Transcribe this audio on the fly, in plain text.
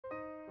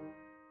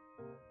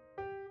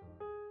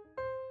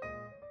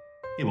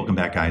Hey, welcome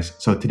back guys.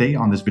 So today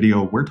on this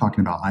video, we're talking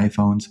about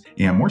iPhones,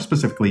 and more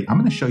specifically, I'm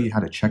going to show you how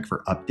to check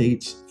for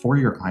updates for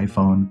your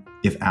iPhone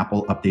if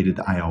Apple updated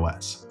to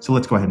iOS. So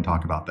let's go ahead and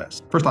talk about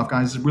this. First off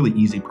guys, it's a really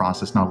easy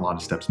process, not a lot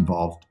of steps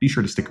involved. Be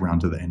sure to stick around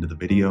to the end of the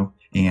video.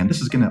 And this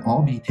is going to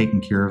all be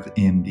taken care of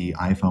in the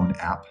iPhone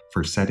app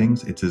for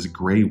settings. It's this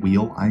gray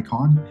wheel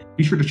icon.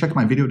 Be sure to check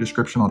my video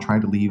description. I'll try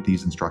to leave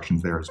these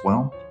instructions there as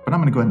well. But I'm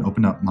going to go ahead and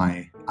open up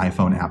my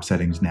iPhone app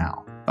settings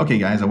now. Okay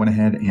guys, I went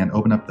ahead and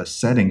opened up the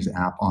settings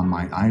app on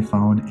my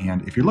iPhone,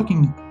 and if you're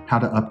looking how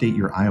to update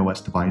your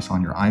iOS device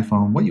on your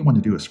iPhone, what you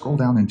want to do is scroll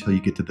down until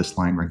you get to this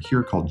line right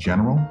here called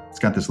General. It's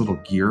got this little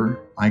gear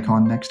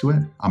icon next to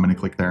it. I'm going to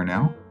click there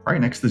now. All right,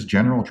 next this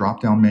General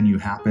drop-down menu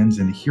happens,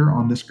 and here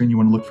on this screen you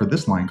want to look for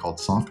this line called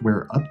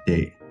Software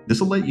Update. This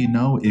will let you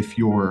know if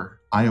your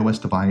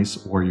iOS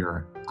device or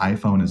your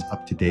iPhone is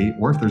up to date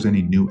or if there's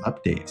any new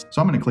updates.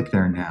 So I'm going to click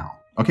there now.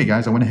 Okay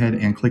guys, I went ahead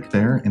and clicked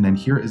there, and then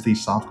here is the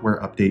software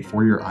update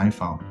for your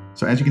iPhone.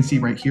 So as you can see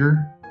right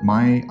here,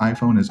 my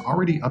iPhone is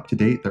already up to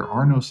date. There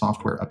are no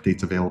software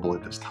updates available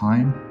at this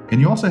time.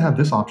 And you also have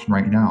this option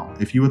right now.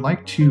 If you would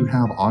like to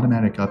have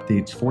automatic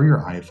updates for your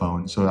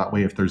iPhone, so that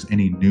way if there's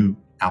any new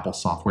Apple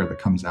software that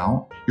comes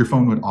out, your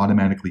phone would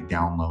automatically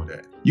download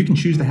it. You can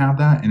choose to have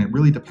that, and it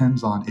really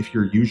depends on if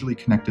you're usually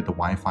connected to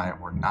Wi-Fi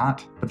or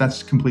not, but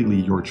that's completely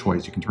your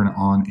choice. You can turn it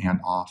on and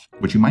off,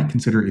 which you might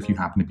consider if you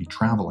happen to be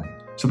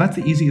traveling. So that's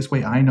the easiest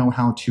way I know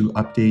how to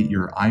update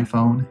your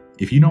iPhone.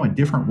 If you know a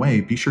different way,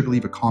 be sure to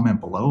leave a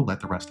comment below. Let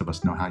the rest of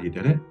us know how you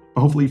did it.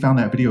 But hopefully you found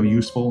that video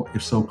useful.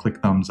 If so, click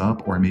thumbs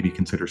up or maybe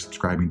consider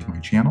subscribing to my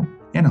channel.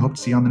 And I hope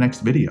to see you on the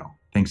next video.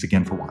 Thanks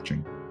again for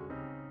watching.